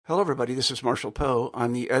Hello, everybody. This is Marshall Poe.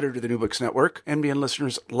 I'm the editor of the New Books Network. NBN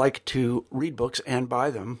listeners like to read books and buy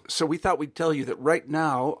them. So we thought we'd tell you that right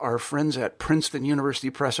now, our friends at Princeton University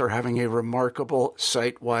Press are having a remarkable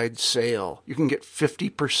site-wide sale. You can get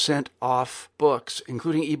 50% off books,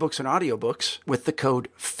 including ebooks and audiobooks, with the code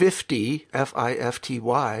 50,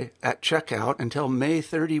 F-I-F-T-Y, at checkout until May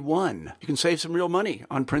 31. You can save some real money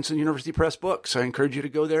on Princeton University Press books. I encourage you to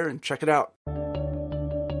go there and check it out.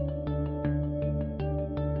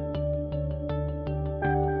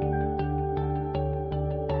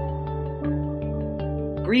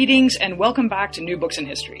 Greetings and welcome back to New Books in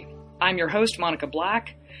History. I'm your host, Monica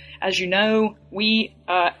Black. As you know, we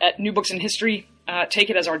at New Books in History take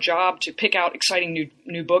it as our job to pick out exciting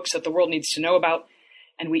new books that the world needs to know about,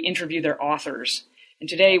 and we interview their authors. And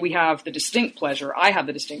today I have the distinct pleasure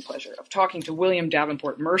of talking to William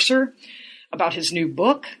Davenport Mercer about his new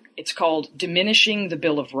book. It's called Diminishing the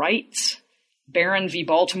Bill of Rights, Barron v.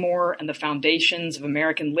 Baltimore and the Foundations of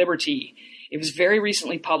American Liberty. It was very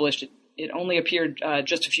recently published. It only appeared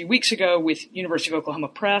just a few weeks ago with University of Oklahoma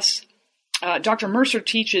Press. Dr. Mercer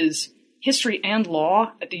teaches history and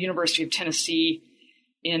law at the University of Tennessee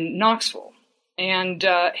in Knoxville. And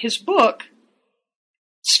his book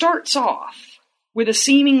starts off with a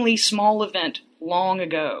seemingly small event long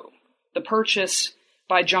ago, the purchase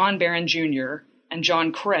by John Barron Jr. and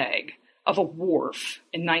John Craig of a wharf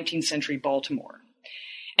in 19th century Baltimore.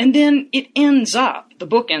 And then the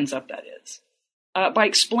book ends up, that is, by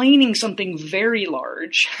explaining something very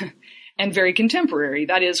large and very contemporary.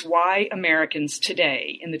 That is why Americans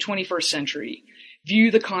today, in the 21st century,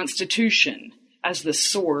 view the Constitution as the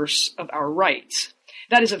source of our rights.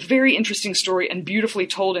 That is a very interesting story and beautifully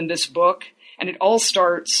told in this book, and it all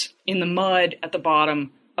starts in the mud at the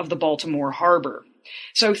bottom of the Baltimore harbor.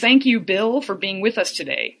 So thank you, Bill, for being with us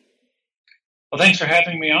today. Well, thanks for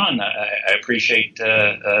having me on. I appreciate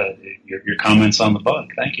your comments on the book.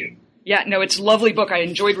 Thank you. Yeah, no, it's a lovely book. I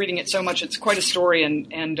enjoyed reading it so much. It's quite a story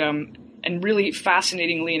and really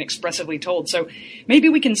fascinatingly and expressively told. So maybe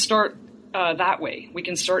we can start that way. We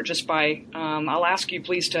can start just by, I'll ask you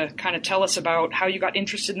please to kind of tell us about how you got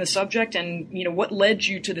interested in the subject and, you know, what led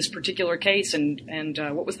you to this particular case and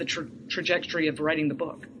what was the trajectory of writing the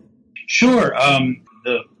book? Sure.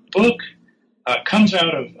 The book comes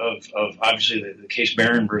out of obviously the case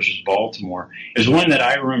Barron versus Baltimore. It was one that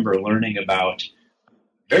I remember learning about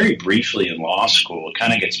very briefly in law school. It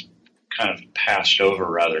kind of gets passed over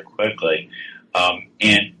rather quickly.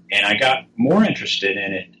 And I got more interested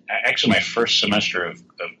in it, actually my first semester of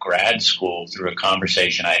grad school, through a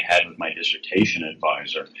conversation I had with my dissertation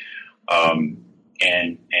advisor.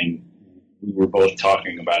 And we were both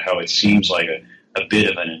talking about how it seems like a bit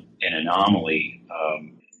of an anomaly,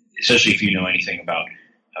 especially if you know anything about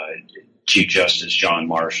Chief Justice John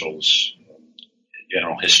Marshall's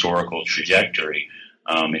general historical trajectory.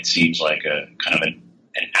 It seems like a kind of an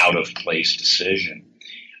out-of-place decision.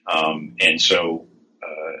 And so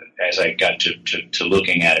as I got to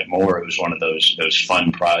looking at it more, it was one of those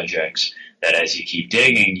fun projects that as you keep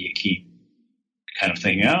digging, you keep kind of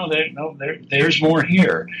thinking, there's more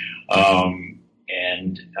here.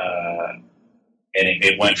 And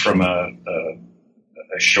it went from a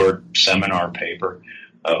short seminar paper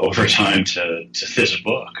over time to this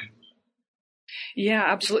book. Yeah,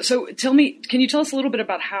 absolutely. So can you tell us a little bit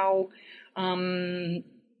about how,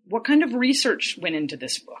 what kind of research went into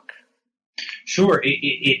this book? Sure.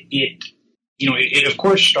 It of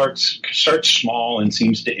course starts small and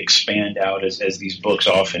seems to expand out as these books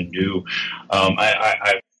often do.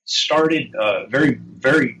 I started very,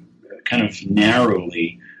 very kind of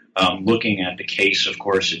narrowly looking at the case, of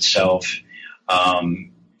course, itself,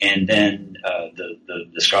 and then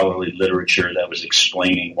the scholarly literature that was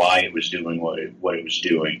explaining why it was doing what it was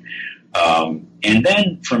doing. And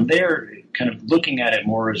then from there, kind of looking at it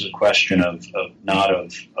more as a question of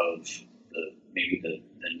maybe the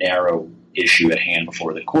narrow issue at hand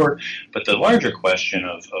before the court, but the larger question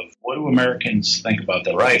of what do Americans think about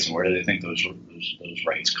their rights and where do they think those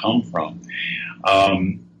rights come from?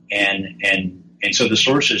 And so the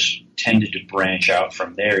sources tended to branch out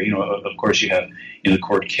from there. You know, of course, you have the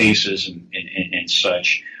court cases and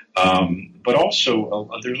such, but also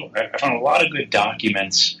I found a lot of good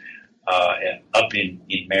documents up in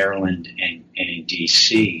Maryland and in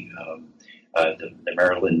D.C. The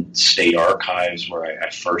Maryland State Archives, where I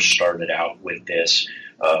first started out with this.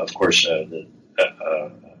 Of course, the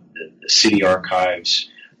city archives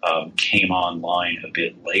came online a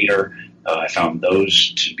bit later. I found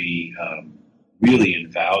those to be really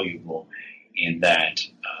invaluable in that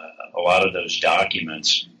a lot of those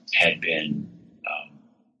documents had been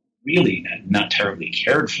really not terribly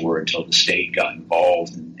cared for until the state got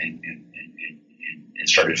involved and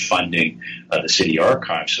started funding the city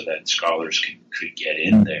archives so that scholars could get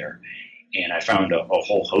in there. And I found a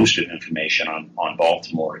whole host of information on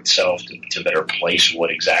Baltimore itself to better place what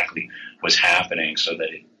exactly was happening, so that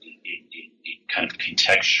it kind of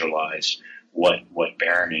contextualized what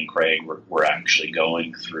Barron and Craig were actually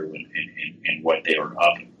going through and what they were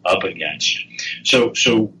up against. So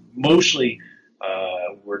mostly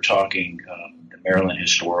we're talking the Maryland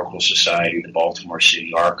Historical Society, the Baltimore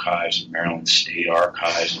City Archives, the Maryland State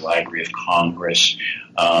Archives, the Library of Congress,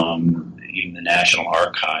 even the National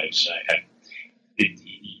Archives.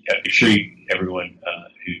 I'm sure everyone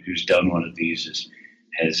who's done one of these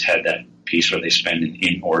has had that piece where they spend an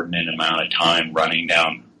inordinate amount of time running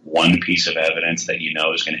down one piece of evidence that you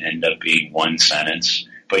know is going to end up being one sentence,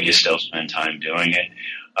 but you still spend time doing it.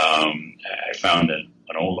 I found an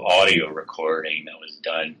old audio recording that was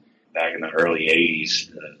done back in the early 80s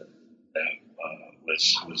that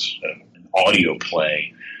was an audio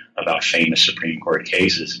play about famous Supreme Court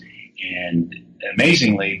cases. And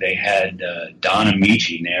amazingly, they had Don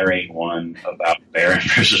Amici narrate one about Barron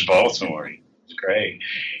versus Baltimore. It was great.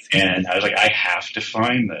 And I was like, I have to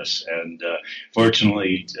find this. And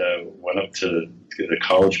fortunately, went up to the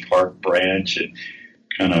College Park branch and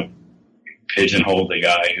kind of pigeonholed the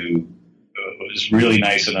guy who was really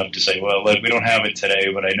nice enough to say, well, look, we don't have it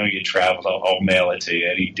today, but I know you traveled. I'll mail it to you.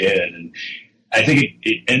 And he did. And I think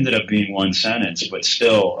it ended up being one sentence, but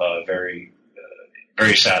still very,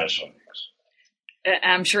 very satisfying.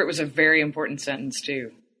 I'm sure it was a very important sentence,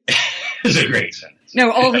 too. It's a great sentence.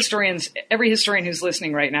 No, every historian who's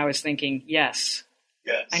listening right now is thinking, yes,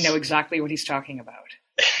 I know exactly what he's talking about.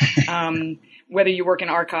 Whether you work in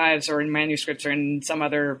archives or in manuscripts or in some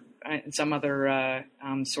other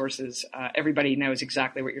sources, everybody knows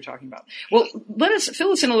exactly what you're talking about. Well,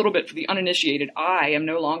 fill us in a little bit for the uninitiated. I am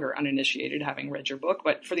no longer uninitiated, having read your book,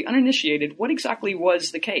 but for the uninitiated, what exactly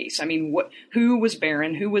was the case? I mean, who was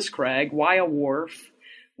Barron? Who was Craig? Why a wharf?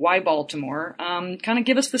 Why Baltimore? Kind of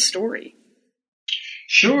give us the story.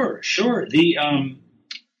 Sure. The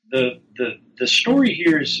story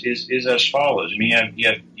here is as follows. I mean,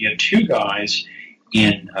 you have two guys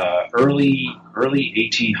in early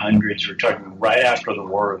 1800s. We're talking right after the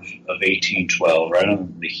War of 1812, right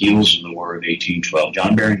on the heels of the War of 1812.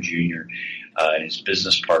 John Barron Jr. And his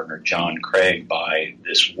business partner John Craig buy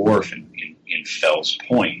this wharf in Fells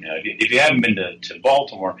Point. Now, if you haven't been to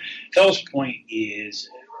Baltimore, Fells Point is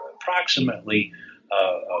approximately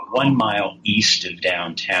 1 mile east of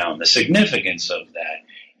downtown. The significance of that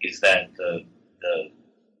is that the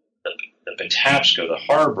Patapsco, the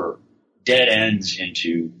harbor, dead ends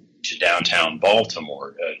to downtown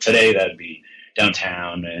Baltimore. Today that'd be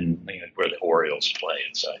downtown and where the Orioles play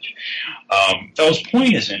and such. Fells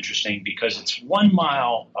Point is interesting because it's 1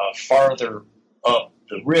 mile farther up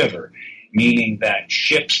the river, meaning that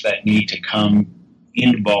ships that need to come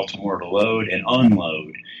into Baltimore to load and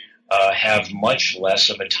unload have much less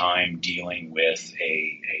of a time dealing with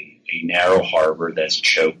a narrow harbor that's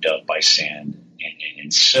choked up by sand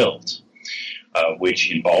and silt. Which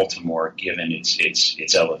in Baltimore, given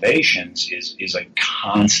its elevations, is a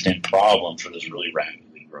constant problem for this really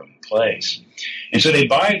rapidly growing place. And so they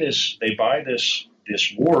buy this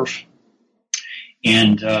wharf,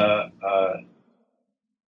 and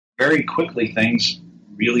very quickly things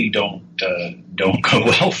really don't go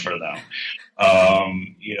well for them.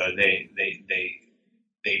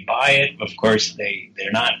 They buy it. Of course,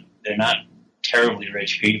 they're not terribly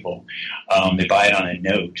rich people. They buy it on a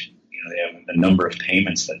note. They have a number of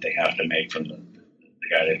payments that they have to make from the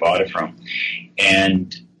guy they bought it from,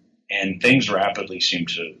 and things rapidly seem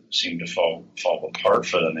to fall apart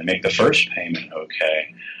for them. They make the first payment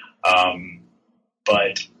okay,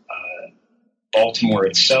 but Baltimore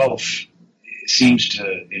itself seems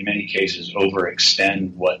to, in many cases,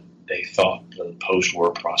 overextend what they thought the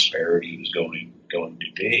post-war prosperity was going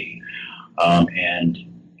to be,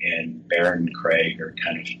 and Barron and Craig are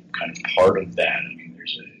kind of part of that. I mean,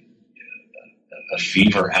 there's a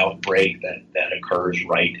fever outbreak that occurs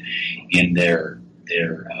right in their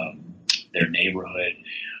neighborhood.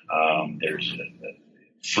 There's a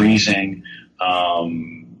freezing,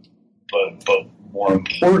 but more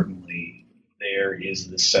importantly, there is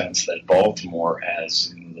the sense that Baltimore,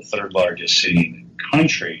 as the third largest city in the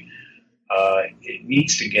country, it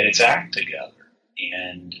needs to get its act together,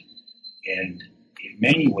 and in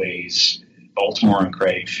many ways, Baltimore and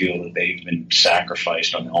Craig feel that they've been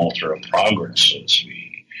sacrificed on the altar of progress, so to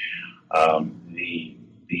speak. The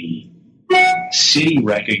city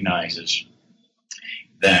recognizes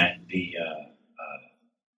that the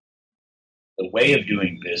way of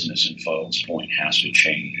doing business in Fells Point has to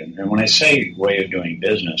change. And when I say way of doing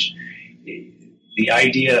business, the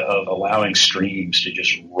idea of allowing streams to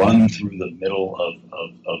just run through the middle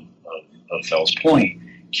of Fells Point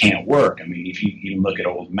can't work. I mean, if you even look at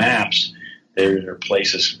old maps, there are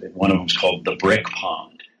places, one of them is called the Brick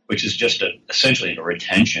Pond, which is just essentially a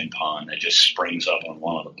retention pond that just springs up on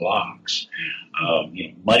one of the blocks.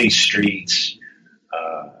 Muddy streets,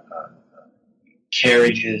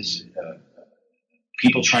 carriages,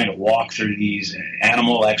 people trying to walk through these,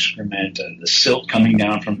 animal excrement, the silt coming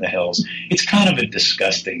down from the hills. It's kind of a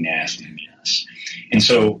disgusting, nasty mess. And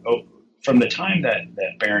so from the time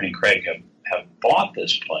that Barron and Craig have bought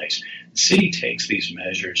this place, the city takes these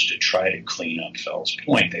measures to try to clean up Fells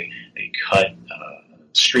Point. They cut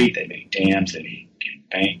street, they make dams, they make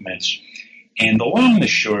embankments. And the long and the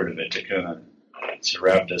short of it, to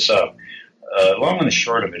wrap this up, long and the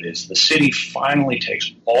short of it is the city finally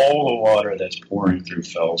takes all the water that's pouring through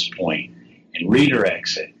Fells Point and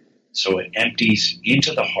redirects it so it empties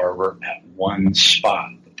into the harbor at one spot.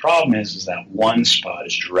 The problem is that one spot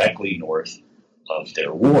is directly north of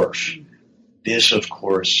their wharf. This, of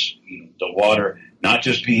course, the water, not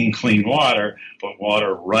just being clean water, but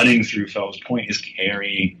water running through Fells Point is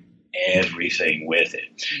carrying everything with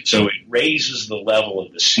it. So it raises the level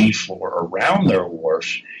of the seafloor around their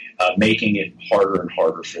wharf, making it harder and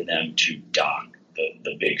harder for them to dock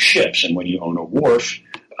the big ships. And when you own a wharf,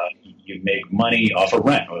 you make money off of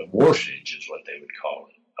rent. Wharfage is what they would call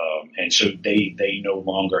it. And so they no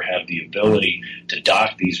longer have the ability to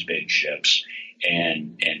dock these big ships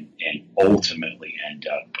and ultimately end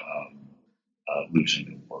up losing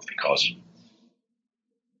the wharf because of it.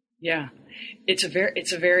 Yeah, it's a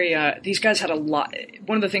very these guys had a lot.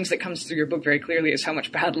 One of the things that comes through your book very clearly is how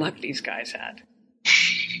much bad luck these guys had.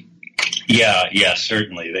 Yeah,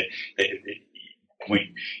 certainly.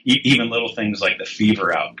 Even little things like the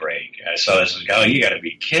fever outbreak. I saw this and go, you got to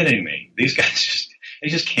be kidding me. These guys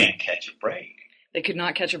just can't catch a break. They could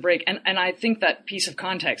not catch a break, and I think that piece of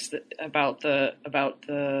context about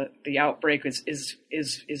the outbreak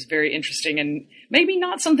is very interesting, and maybe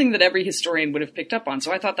not something that every historian would have picked up on.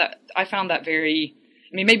 So I found that very.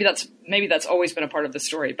 I mean, maybe that's always been a part of the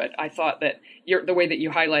story, but I thought that the way that you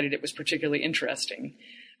highlighted it was particularly interesting.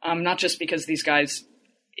 Not just because these guys,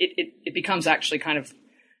 it becomes actually kind of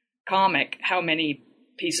comic how many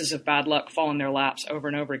pieces of bad luck fall in their laps over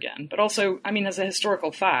and over again, but also, I mean, as a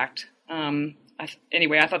historical fact.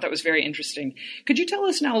 Anyway, I thought that was very interesting. Could you tell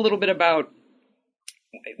us now a little bit about,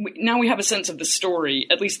 now we have a sense of the story,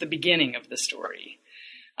 at least the beginning of the story.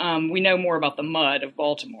 We know more about the mud of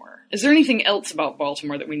Baltimore. Is there anything else about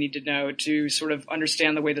Baltimore that we need to know to sort of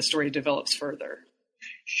understand the way the story develops further?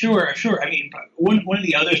 Sure. I mean, one of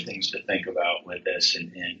the other things to think about with this,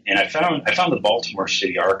 and I found the Baltimore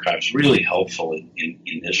City Archives really helpful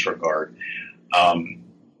in this regard.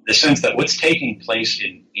 The sense that what's taking place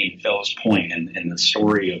in Fells Point and the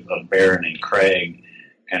story of Barron and Craig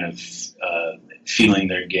kind of feeling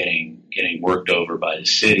they're getting worked over by the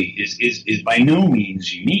city is by no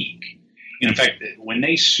means unique. In fact, when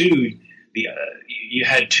they sued, you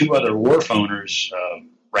had two other wharf owners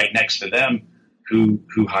right next to them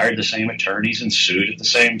who hired the same attorneys and sued at the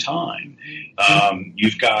same time.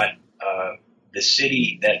 You've got the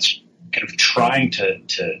city that's kind of trying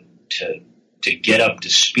to get up to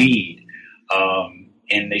speed,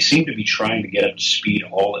 and they seem to be trying to get up to speed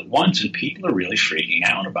all at once, and people are really freaking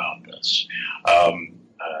out about this.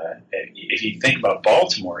 If you think about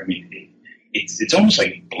Baltimore, I mean, it's almost like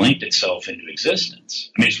it blinked itself into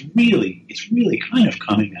existence. I mean, it's really kind of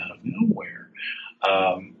coming out of nowhere.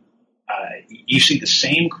 You see the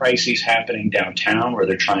same crises happening downtown where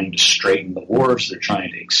they're trying to straighten the wharves, they're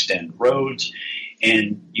trying to extend roads,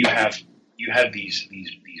 and you have these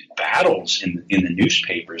battles in the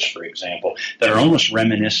newspapers, for example, that are almost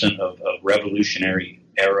reminiscent of Revolutionary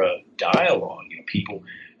era dialogue. People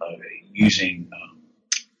using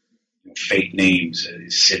fake names,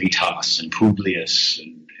 Civitas and Publius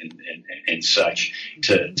and such,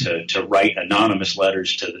 to write anonymous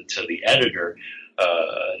letters to the editor.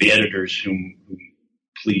 The editors who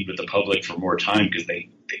plead with the public for more time because they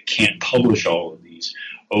can't publish all of these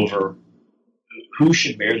over who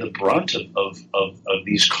should bear the brunt of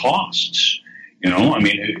these costs. I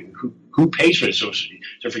mean, who pays for it? So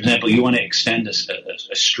for example, you want to extend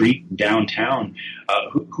a street downtown.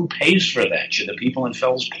 Who pays for that? Should the people in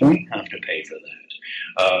Fells Point have to pay for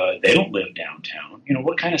that? They don't live downtown.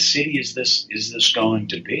 What kind of city is this going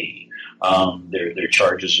to be? There are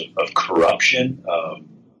charges of corruption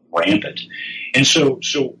rampant, and so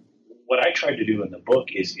what I tried to do in the book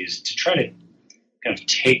is to try to kind of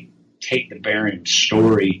take the Barron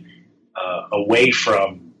story away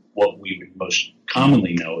from what we would most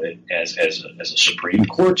commonly know it as a Supreme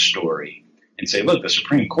Court story, and say, look, the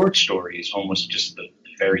Supreme Court story is almost just the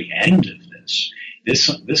very end of this.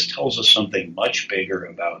 This tells us something much bigger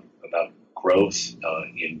about growth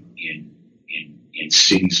in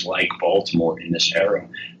cities like Baltimore in this era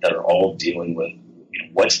that are all dealing with,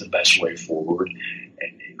 what's the best way forward,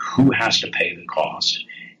 and who has to pay the cost,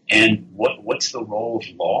 and what's the role of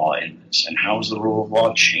law in this, and how is the role of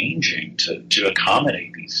law changing to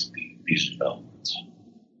accommodate these developments.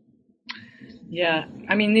 Yeah,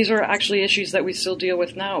 I mean, these are actually issues that we still deal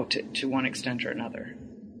with now to one extent or another.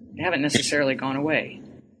 They haven't necessarily gone away.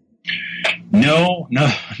 No,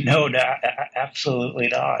 absolutely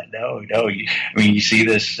not. No. You see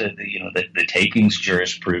this, the takings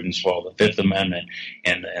jurisprudence, well, the Fifth Amendment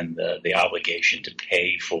and the obligation to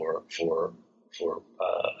pay for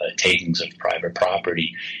takings of private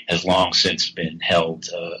property has long since been held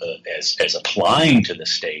as applying to the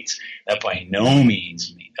states. That by no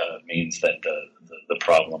means means that the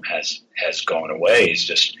problem has gone away. It's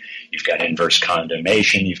just you've got inverse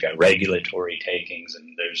condemnation, you've got regulatory takings,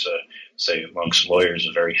 and there's say amongst lawyers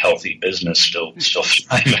a very healthy business still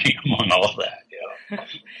thriving among all of that. Yeah.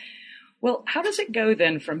 Well, how does it go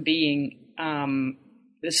then from being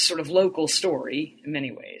this sort of local story in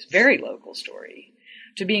many ways, very local story,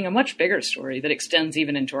 to being a much bigger story that extends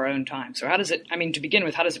even into our own time? So how does it, to begin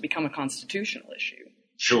with, how does it become a constitutional issue?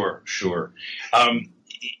 Sure.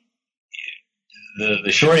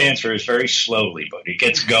 The short answer is very slowly, but it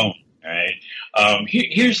gets going. All right.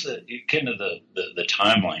 Here's the kind of the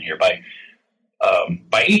timeline here. By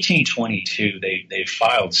 1822, they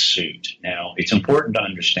filed suit. Now, it's important to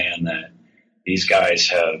understand that these guys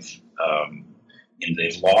have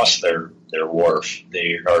they've lost their wharf.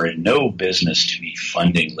 They are in no business to be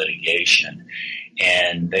funding litigation,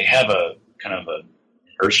 and they have a kind of an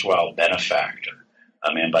erstwhile benefactor,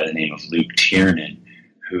 a man by the name of Luke Tiernan,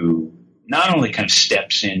 who not only kind of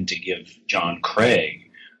steps in to give John Craig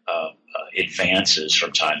advances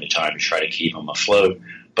from time to time to try to keep him afloat,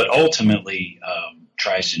 but ultimately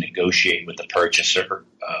tries to negotiate with the purchaser,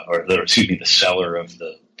 the seller of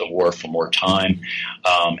the wharf for more time.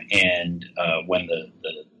 And when the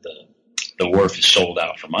wharf is sold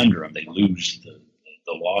out from under them, they lose the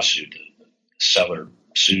lawsuit. The seller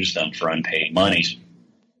sues them for unpaid monies.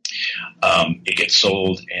 It gets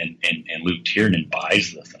sold, and Luke Tiernan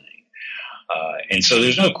buys the thing. And so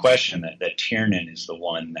there's no question that Tiernan is the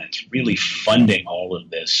one that's really funding all of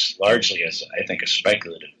this, largely as, I think, a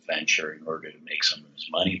speculative venture in order to make some of his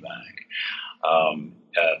money back.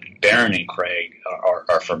 Barron and Craig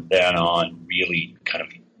are from then on really kind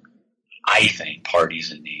of, I think,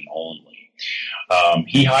 parties in name only.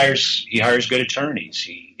 He hires good attorneys.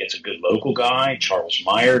 He gets a good local guy, Charles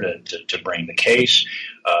Meyer, to bring the case.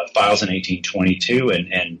 Files in 1822,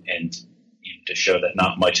 and to show that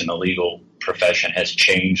not much in the legal profession has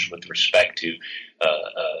changed with respect to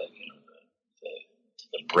the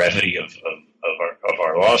brevity of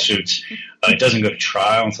our lawsuits. It doesn't go to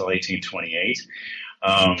trial until 1828.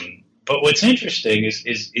 But what's interesting is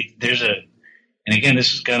there's and again,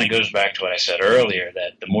 this is kind of goes back to what I said earlier,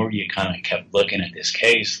 that the more you kind of kept looking at this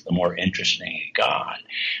case, the more interesting it got.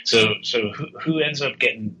 So who ends up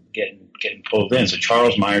getting pulled in? So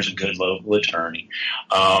Charles Meyer's a good local attorney.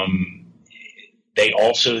 They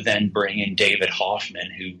also then bring in David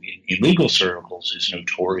Hoffman, who in legal circles is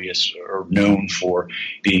notorious or known for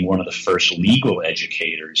being one of the first legal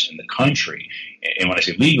educators in the country. And when I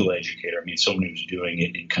say legal educator, I mean someone who's doing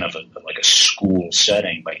it in kind of like a school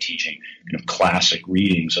setting by teaching kind of classic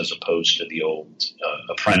readings as opposed to the old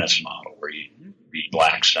apprentice model where you read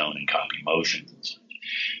Blackstone and copy motions and such.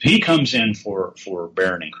 So he comes in for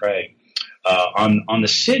Barron and Craig. On the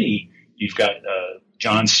city, you've got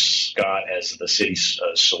John Scott as the city's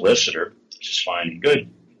solicitor, which is fine and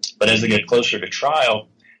good. But as they get closer to trial,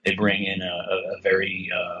 they bring in a very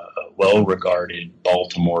well-regarded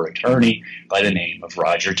Baltimore attorney by the name of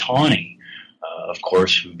Roger Taney, of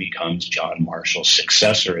course, who becomes John Marshall's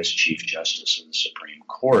successor as Chief Justice of the Supreme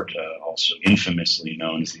Court, also infamously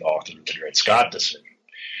known as the author of the Dred Scott decision.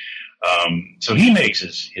 So he makes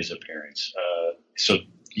his appearance. So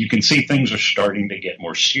you can see things are starting to get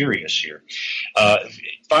more serious here. It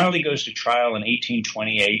finally goes to trial in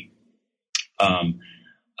 1828.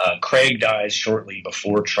 Craig dies shortly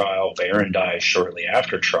before trial. Barron dies shortly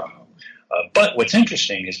after trial. But what's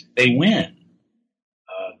interesting is they win.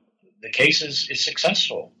 The case is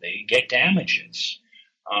successful. They get damages.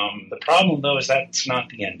 The problem, though, is that's not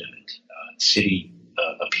the end of it. The city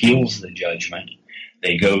appeals the judgment.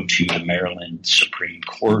 They go to the Maryland Supreme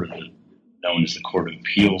Court, known as the Court of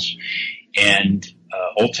Appeals, and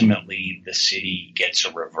ultimately the city gets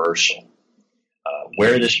a reversal.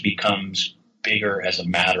 Where this becomes bigger as a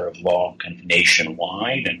matter of law kind of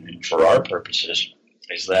nationwide, and for our purposes,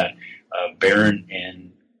 is that Barron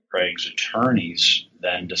and Craig's attorneys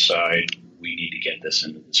then decide we need to get this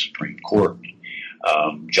into the Supreme Court.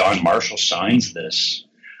 John Marshall signs this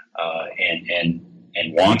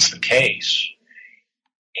and wants the case.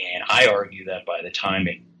 And I argue that by the time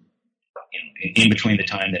in between the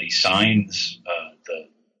time that he signs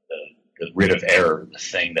the writ of error, the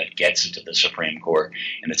thing that gets it to the Supreme Court,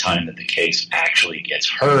 and the time that the case actually gets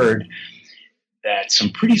heard, that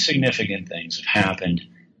some pretty significant things have happened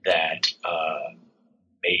that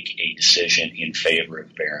make a decision in favor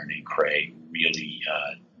of Barron and Craig really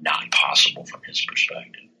not possible from his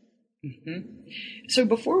perspective. Mm-hmm. So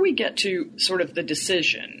before we get to sort of the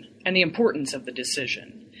decision and the importance of the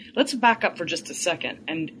decision, let's back up for just a second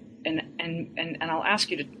and I'll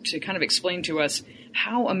ask you to kind of explain to us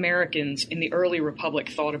how Americans in the early republic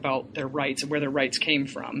thought about their rights and where their rights came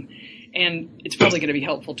from. And it's probably going to be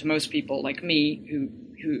helpful to most people like me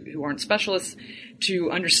who aren't specialists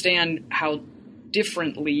to understand how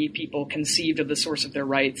differently people conceived of the source of their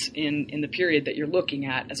rights in the period that you're looking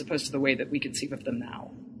at, as opposed to the way that we conceive of them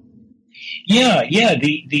now. Yeah.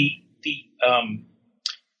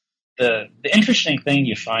 The interesting thing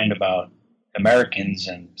you find about Americans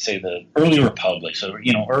and say the early republic, so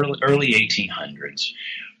early 1800s,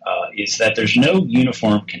 is that there's no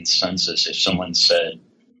uniform consensus. If someone said,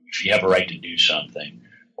 if you have a right to do something,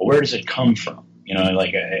 well, where does it come from?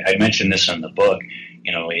 Like I mentioned this in the book.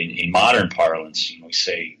 In modern parlance, we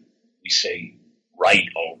say right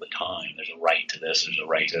all the time. There's a right to this. There's a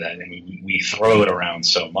right to that. And we throw it around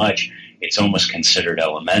so much, it's almost considered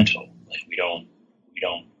elemental. Like we don't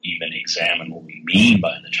even examine what we mean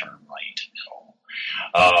by the term right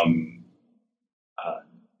at all.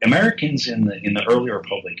 Americans in the early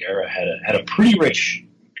Republic era had a pretty rich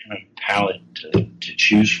kind of palette to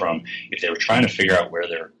choose from if they were trying to figure out where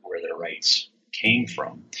their rights came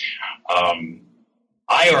from.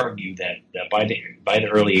 I argue that by the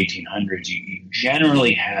early 1800s, you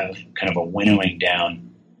generally have kind of a winnowing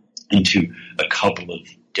down into a couple of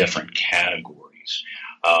different categories.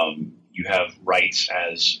 You have rights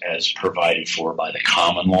as provided for by the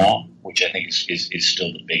common law, which I think is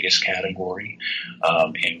still the biggest category.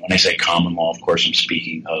 And when I say common law, of course, I'm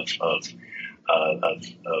speaking of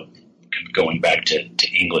going back to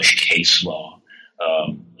English case law.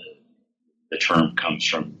 The term comes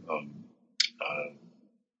from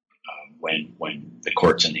when the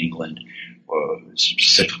courts in England,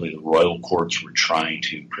 specifically the royal courts, were trying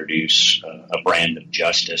to produce a brand of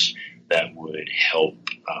justice that would help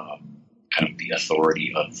kind of the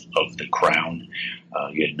authority of the crown.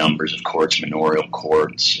 You had numbers of courts, manorial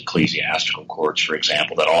courts, ecclesiastical courts, for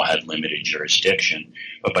example, that all had limited jurisdiction.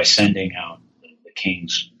 But by sending out the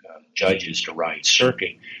king's judges to ride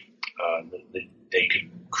circuit, they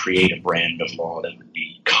could create a brand of law that would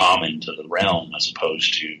be common to the realm as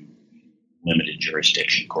opposed to limited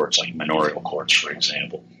jurisdiction courts like manorial courts, for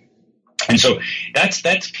example. And so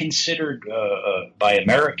that's considered by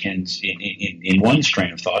Americans in one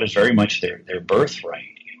strain of thought as very much their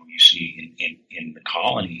birthright. You see in the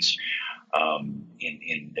colonies,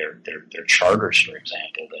 in their charters, for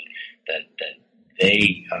example, that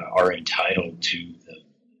they are entitled to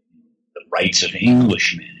the rights of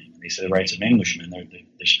Englishmen. And when they say the rights of Englishmen,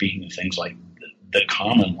 they're speaking of things like the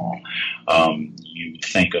common law. You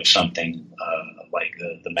think of something like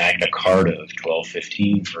the Magna Carta of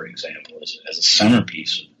 1215, for example, as a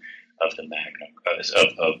centerpiece of the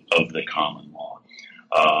of the common law.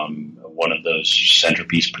 One of those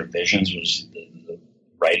centerpiece provisions was the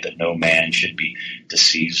right that no man should be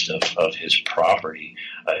disseised of his property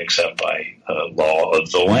except by law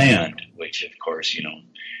of the land, which, of course,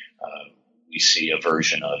 we see a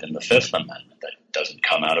version of in the Fifth Amendment that doesn't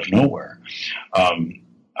come out of nowhere.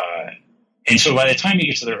 And so by the time you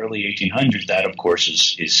get to the early 1800s, that, of course,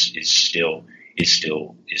 is still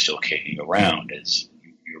kicking around, as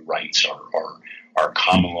your rights are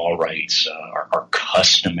common law rights, are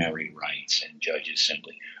customary rights, and judges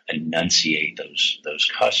simply enunciate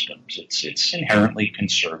those customs. It's inherently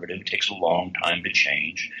conservative. It takes a long time to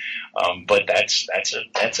change, but that's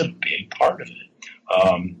a big part of it.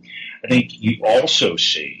 I think you also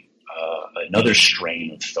see another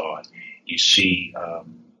strain of thought. You see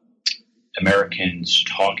Americans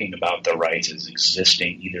talking about their rights as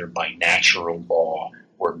existing either by natural law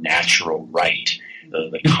or natural right.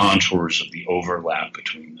 The contours of the overlap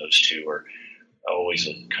between those two are always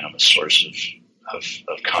a kind of a source of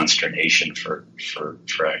consternation for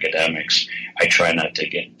academics. I try not to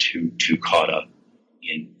get too caught up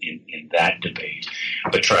in that debate,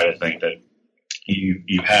 but try to think that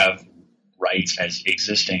you have rights as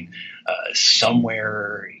existing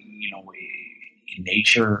somewhere, in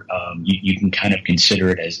nature, you can kind of consider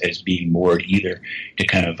it as being moored either to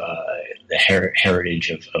kind of the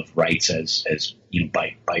heritage of rights as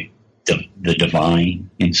by the divine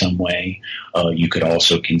in some way. You could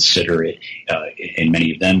also consider it, and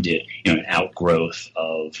many of them did, an outgrowth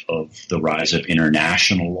of the rise of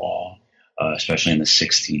international law, especially in the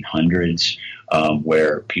 1600s,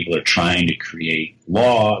 where people are trying to create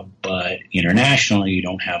law, but internationally you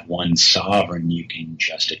don't have one sovereign you can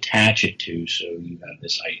just attach it to. So you have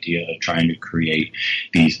this idea of trying to create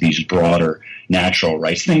these broader natural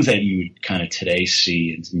rights, things that you would kind of today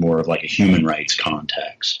see in more of like a human rights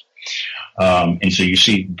context. And so you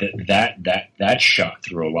see that shot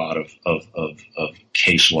through a lot of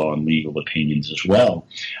case law and legal opinions as well.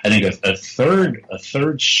 I think a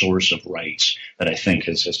third source of rights that I think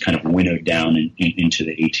has kind of winnowed down into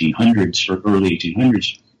the 1800s or early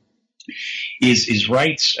 1800s is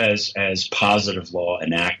rights as positive law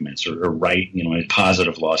enactments or right,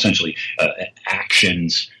 positive law, essentially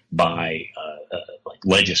actions by like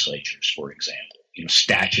legislatures, for example.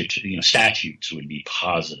 Statutes would be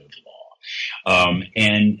positive law.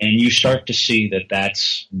 And you start to see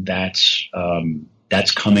that's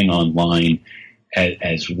coming online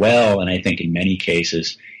as well. And I think in many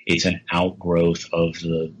cases it's an outgrowth of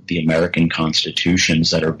the American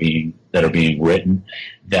constitutions that are being written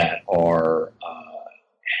that are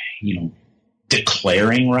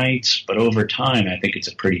declaring rights. But over time, I think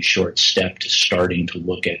it's a pretty short step to starting to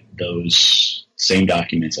look at those same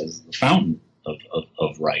documents as the fountain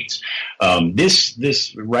of rights.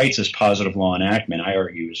 This rights as positive law enactment, I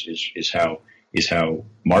argue, is how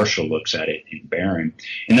Marshall looks at it in Barron.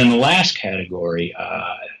 And then the last category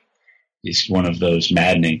is one of those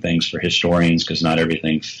maddening things for historians because not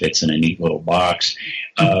everything fits in a neat little box.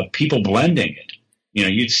 People blending it.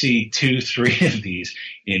 You'd see 2, 3 of these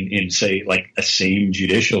in say like a same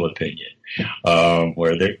judicial opinion,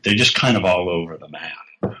 where they're just kind of all over the map.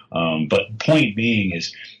 But point being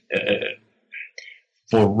is,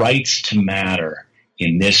 for rights to matter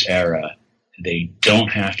in this era, they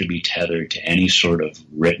don't have to be tethered to any sort of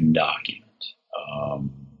written document.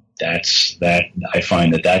 I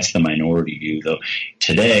find that's the minority view, though.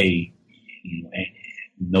 Today,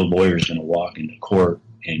 no lawyer is going to walk into court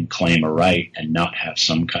and claim a right and not have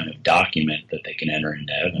some kind of document that they can enter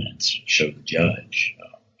into evidence and show the judge.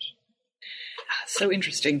 So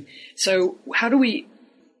interesting. So how do we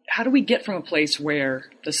get from a place where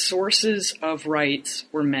the sources of rights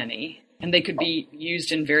were many and they could be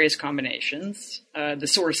used in various combinations? The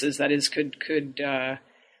sources, that is,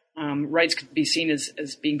 rights could be seen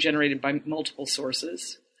as being generated by multiple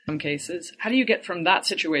sources in some cases. How do you get from that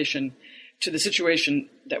situation to the situation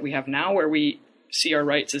that we have now where we see our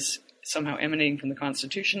rights as somehow emanating from the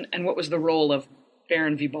Constitution? And what was the role of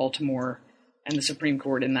Barron v. Baltimore and the Supreme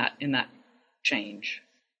Court in that change?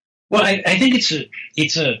 Well, I think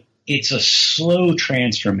it's a slow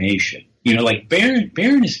transformation. Like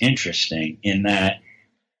Barron is interesting in that,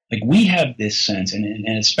 like, we have this sense, and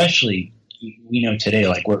especially today,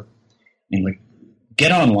 like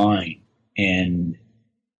get online and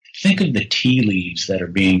think of the tea leaves that are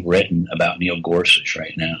being written about Neil Gorsuch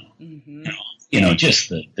right now. Mm-hmm. Just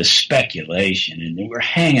the speculation, and we're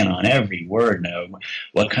hanging on every word now.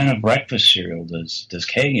 What kind of breakfast cereal does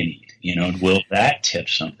Kagan eat? Will that tip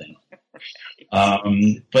something?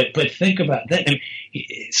 But think about that.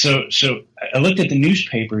 So I looked at the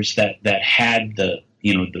newspapers that had the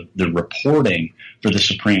reporting for the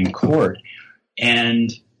Supreme Court,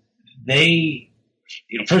 and they,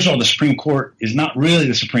 first of all, the Supreme Court is not really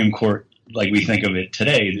the Supreme Court like we think of it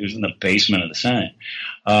today. It was in the basement of the Senate.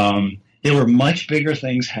 There were much bigger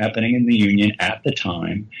things happening in the Union at the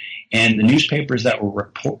time, and the newspapers that were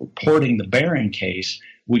reporting the Barron case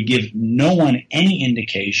would give no one any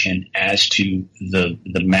indication as to the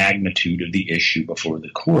magnitude of the issue before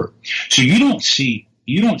the court. So you don't see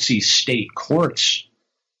state courts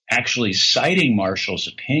actually citing Marshall's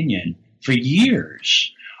opinion for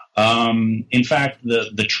years. In fact,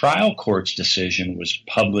 the trial court's decision was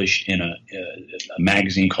published in a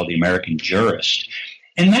magazine called The American Jurist,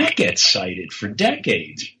 and that gets cited for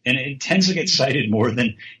decades, and it tends to get cited more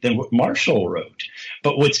than what Marshall wrote.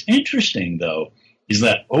 But what's interesting, though, is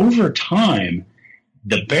that over time,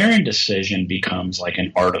 the Barron decision becomes like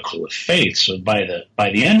an article of faith. So by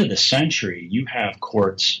the end of the century, you have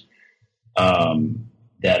courts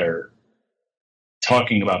that are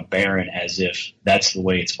talking about Barron as if that's the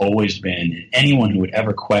way it's always been, and anyone who would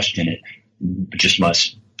ever question it just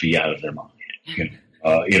must be out of their mind.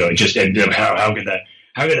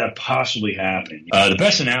 How could that possibly happen? The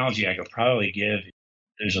best analogy I could probably give,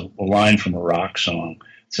 there's a line from a rock song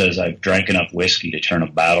says, I've drank enough whiskey to turn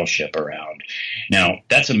a battleship around. Now,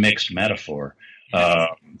 that's a mixed metaphor.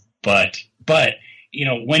 But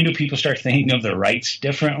when do people start thinking of their rights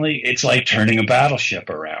differently? It's like turning a battleship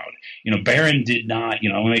around. Barron did not,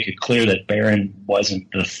 I want to make it clear that Barron wasn't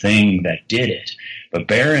the thing that did it, but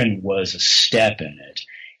Barron was a step in it.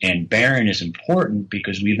 And Barron is important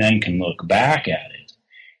because we then can look back at it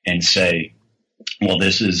and say, well,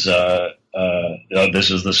 this is the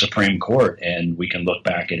Supreme Court, and we can look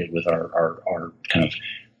back at it with our kind of,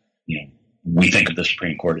 we think of the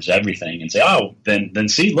Supreme Court as everything, and say, oh, then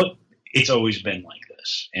see, look, it's always been like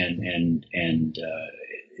this, and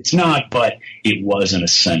it's not, but it was an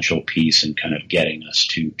essential piece in kind of getting us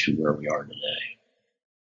to where we are today.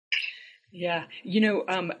 Yeah,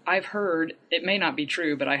 I've heard, it may not be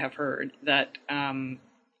true, but I have heard that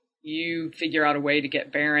you figure out a way to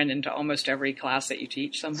get Barron into almost every class that you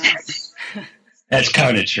teach somehow. That's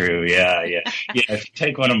kind of true. Yeah. If you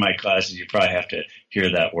take one of my classes, you probably have to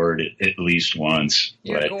hear that word at least once.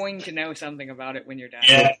 You're going to know something about it when you're done.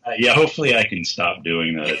 Yeah. Hopefully, I can stop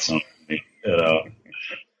doing that at some point.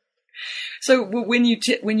 So when you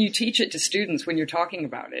teach it to students, when you're talking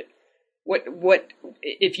about it, what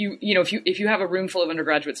if you have a room full of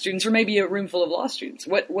undergraduate students, or maybe a room full of law students?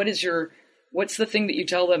 What's the thing that you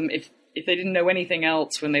tell them if they didn't know anything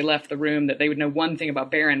else when they left the room, that they would know one thing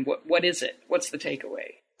about Barron? What is it? What's the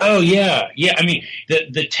takeaway? Oh, yeah. I mean,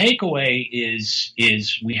 the takeaway is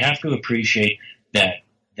we have to appreciate that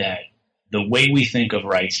the way we think of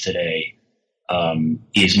rights today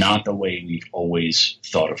is not the way we've always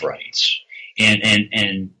thought of rights.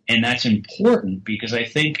 And that's important because I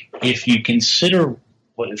think if you consider,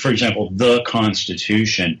 for example, the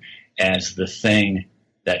Constitution as the thing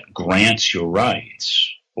that grants your rights,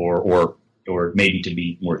 or maybe to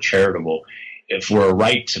be more charitable, for a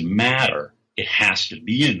right to matter, it has to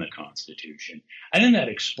be in the Constitution. I think that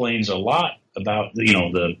explains a lot about the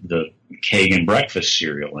Kagan breakfast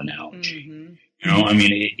cereal analogy. Mm-hmm. I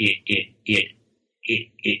mean,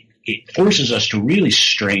 it forces us to really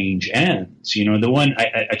strange ends. The one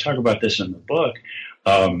I talk about this in the book.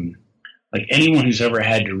 Like anyone who's ever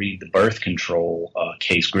had to read the birth control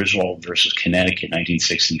case, Griswold versus Connecticut,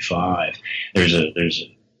 1965. There's a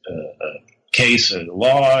case, a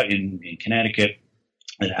law in Connecticut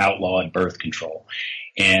that outlawed birth control,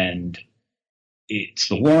 and it's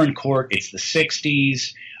the Warren Court. It's the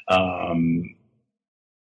 60s.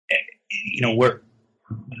 Where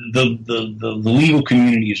the legal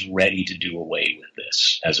community is ready to do away with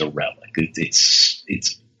this as a relic. It's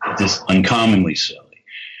just uncommonly silly.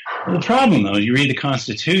 Well, the problem, though, is you read the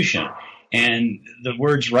Constitution, and the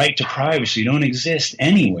words right to privacy don't exist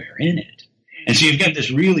anywhere in it. And so you've got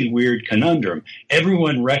this really weird conundrum.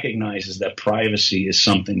 Everyone recognizes that privacy is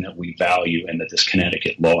something that we value and that this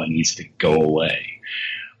Connecticut law needs to go away.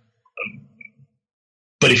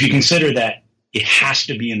 But if you consider that it has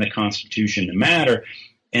to be in the Constitution to matter,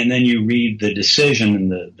 and then you read the decision,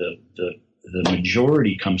 and the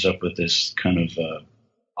majority comes up with this kind of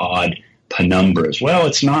odd penumbras. Well,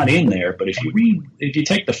 it's not in there, but if you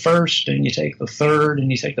take the First and you take the Third and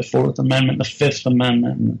you take the Fourth Amendment, the Fifth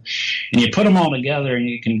Amendment, and you put them all together, and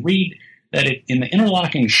you can read that in the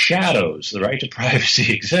interlocking shadows, the right to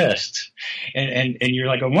privacy exists. And you're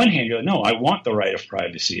like, on one hand, you're like, no, I want the right of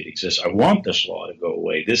privacy to exist. I want this law to go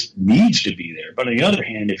away. This needs to be there. But on the other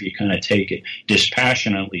hand, if you kind of take it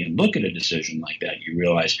dispassionately and look at a decision like that, you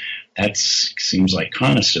realize that seems like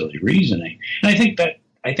kind of silly reasoning. And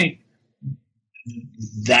I think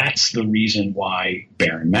that's the reason why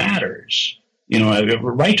Barron matters. A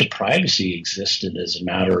right to privacy existed as a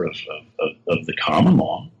matter of the common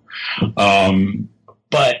law.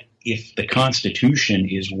 But if the Constitution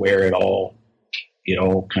is where it all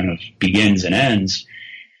kind of begins and ends,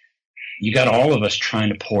 you got all of us trying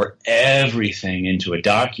to pour everything into a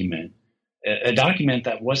document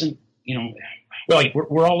that wasn't,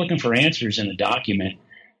 we're all looking for answers in a document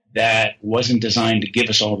that wasn't designed to give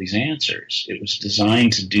us all these answers. It was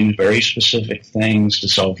designed to do very specific things, to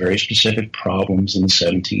solve very specific problems in the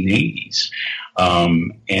 1780s.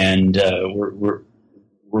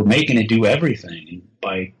 We're making it do everything. And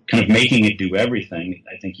by kind of making it do everything,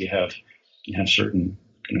 I think you have certain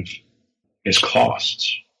kind of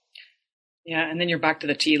costs. Yeah, and then you're back to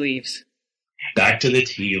the tea leaves. Back to the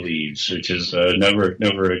tea leaves, which is never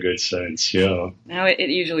a good sense. Yeah. No, it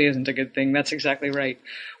usually isn't a good thing. That's exactly right.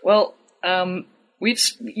 Well,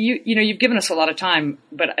 you've given us a lot of time,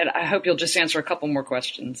 but I hope you'll just answer a couple more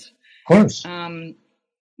questions. Of course.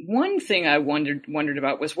 One thing I wondered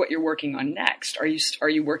about was what you're working on next. Are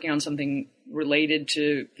you working on something related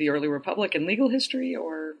to the early Republic and legal history,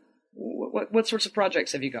 or What sorts of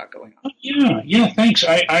projects have you got going on? Yeah, thanks.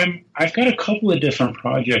 I've got a couple of different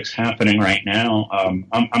projects happening right now.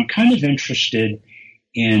 I'm kind of interested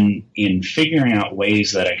in figuring out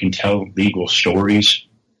ways that I can tell legal stories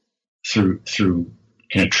through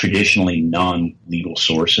kind of traditionally non-legal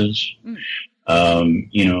sources.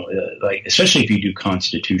 Like especially if you do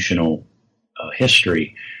constitutional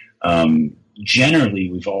history, generally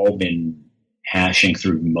we've all been hashing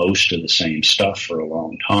through most of the same stuff for a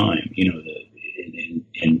long time.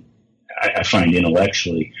 And I find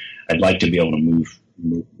intellectually, I'd like to be able to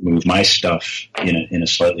move my stuff in a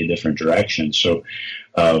slightly different direction. So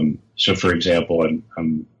for example,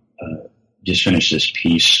 I'm just finished this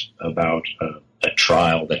piece about a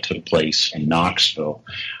trial that took place in Knoxville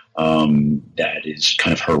that is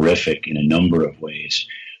kind of horrific in a number of ways.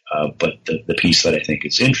 But the piece that I think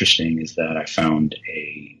is interesting is that I found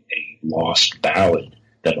a lost ballad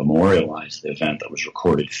that memorialized the event that was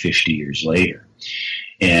recorded 50 years later.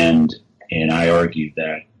 And I argued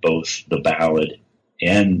that both the ballad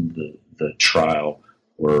and the trial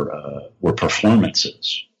were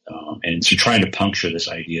performances. And so trying to puncture this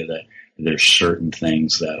idea that there's certain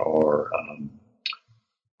things that are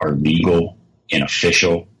legal and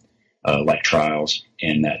official, like trials,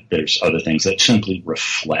 and that there's other things that simply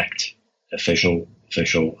reflect official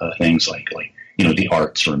things like the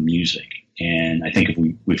arts or music. And I think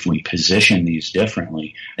if we position these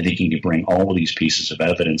differently, I think you can bring all of these pieces of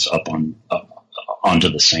evidence up onto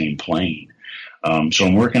the same plane. So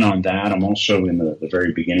I'm working on that. I'm also in the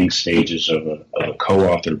very beginning stages of a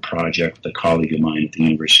co-authored project with a colleague of mine at the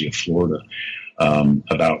University of Florida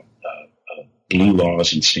about blue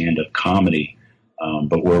laws and stand-up comedy.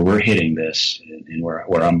 But where we're hitting this, and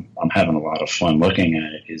where I'm having a lot of fun looking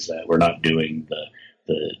at it, is that we're not doing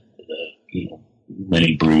the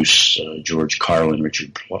Lenny Bruce, George Carlin,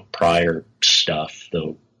 Richard Pryor stuff,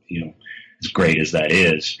 though as great as that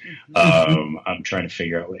is. I'm trying to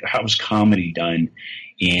figure out how was comedy done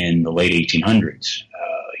in the late 1800s.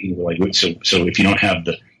 So if you don't have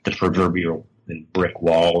the proverbial brick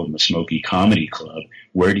wall and the Smoky Comedy Club,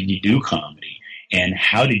 where did you do comedy? And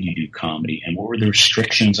how did you do comedy? And what were the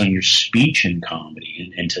restrictions on your speech in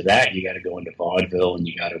comedy? And to that, you got to go into vaudeville, and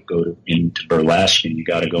you got to go into burlesque, and you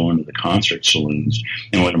got to go into the concert saloons.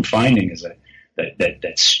 And what I'm finding is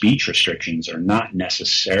that speech restrictions are not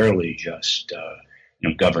necessarily just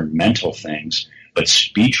governmental things, but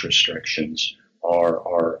speech restrictions are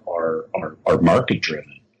market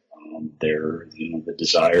driven. They're the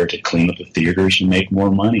desire to clean up the theaters and make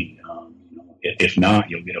more money. If not,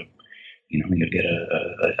 you'll get a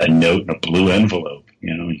note in a blue envelope.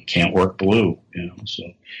 You can't work blue. So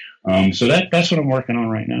that's what I'm working on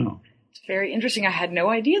right now. It's very interesting. I had no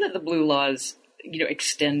idea that the blue laws,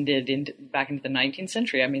 extended back into the 19th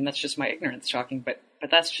century. I mean, that's just my ignorance talking, but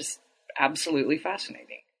that's just absolutely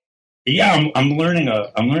fascinating. Yeah, I'm learning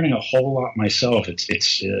a whole lot myself.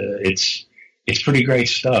 It's pretty great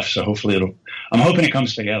stuff. So hopefully I'm hoping it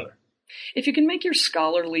comes together. If you can make your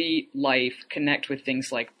scholarly life connect with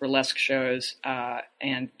things like burlesque shows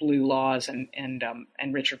and blue laws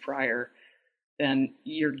and Richard Pryor, then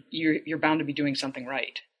you're bound to be doing something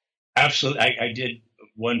right. Absolutely, I did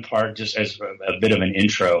one part just as a bit of an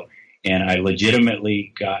intro, and I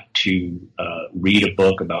legitimately got to read a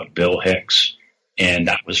book about Bill Hicks, and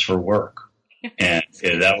that was for work, and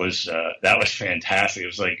that was fantastic. It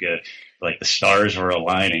was like the stars were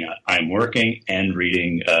aligning. I'm working and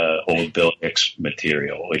reading old Bill Hicks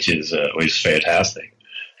material, which is fantastic.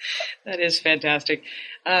 That is fantastic.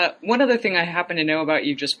 One other thing I happen to know about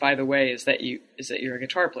you, just by the way, is that you're a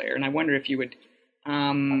guitar player, and I wonder if you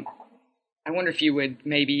would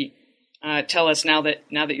maybe tell us now that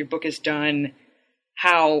your book is done,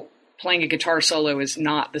 how playing a guitar solo is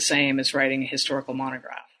not the same as writing a historical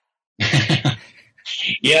monograph.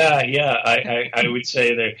 Yeah. I would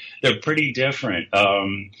say they're pretty different.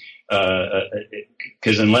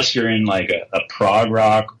 Because unless you're in like a prog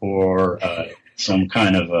rock or some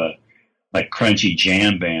kind of a like crunchy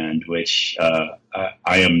jam band, which I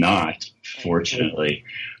am not, fortunately,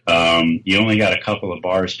 you only got a couple of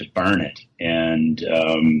bars to burn it, and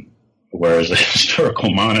whereas a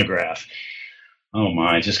historical monograph, oh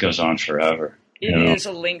my, it just goes on forever. It is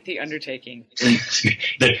a lengthy undertaking.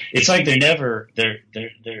 It's like they're never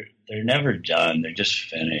done. They're just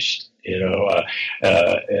finished. I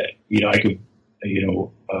could,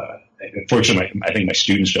 unfortunately, I think my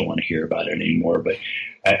students don't want to hear about it anymore. But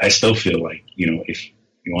I still feel like if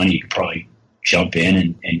you want, you could probably jump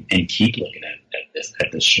in and keep looking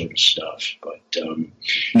at this sort of stuff. But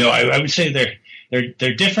no, I would say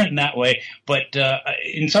they're different in that way. But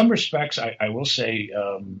in some respects, I will say.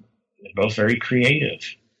 They're both very creative.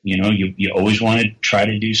 You always want to try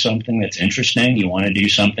to do something that's interesting. You want to do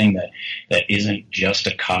something that isn't just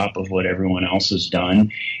a cop of what everyone else has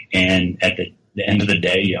done. And at the end of the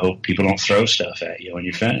day, you hope people don't throw stuff at you when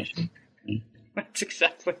you're finished. That's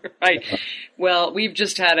exactly right. Well, we've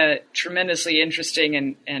just had a tremendously interesting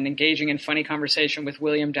and engaging and funny conversation with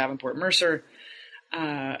William Davenport Mercer,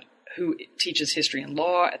 who teaches history and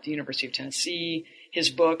law at the University of Tennessee. His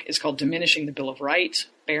book is called Diminishing the Bill of Rights,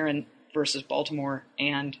 Barron versus Baltimore,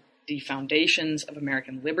 and the Foundations of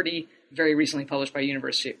American Liberty, very recently published by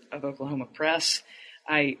University of Oklahoma Press.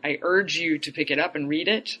 I urge you to pick it up and read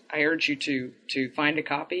it. I urge you to find a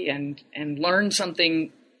copy and learn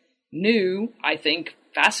something new, I think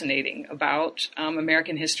fascinating, about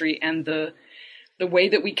American history and the way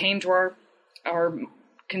that we came to our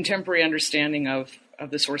contemporary understanding of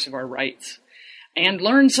the source of our rights. And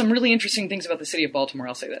learn some really interesting things about the city of Baltimore.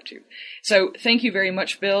 I'll say that too. So thank you very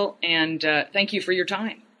much, Bill, and thank you for your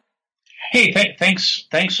time. Hey,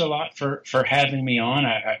 thanks a lot for having me on.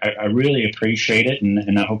 I really appreciate it,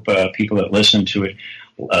 and I hope people that listen to it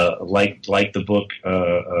like the book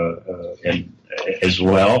and as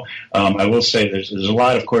well. I will say there's a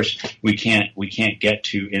lot, of course, we can't get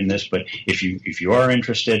to in this, but if you are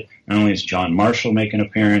interested, not only is John Marshall make an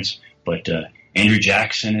appearance, but Andrew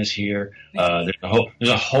Jackson is here. There's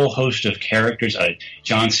a whole host of characters.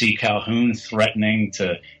 John C. Calhoun threatening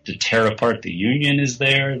to tear apart the Union is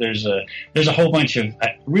there. There's a whole bunch of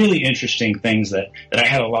really interesting things that I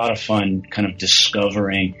had a lot of fun kind of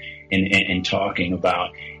discovering and talking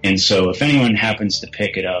about. And so if anyone happens to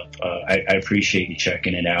pick it up, I appreciate you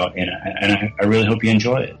checking it out, and I really hope you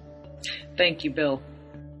enjoy it. Thank you, Bill.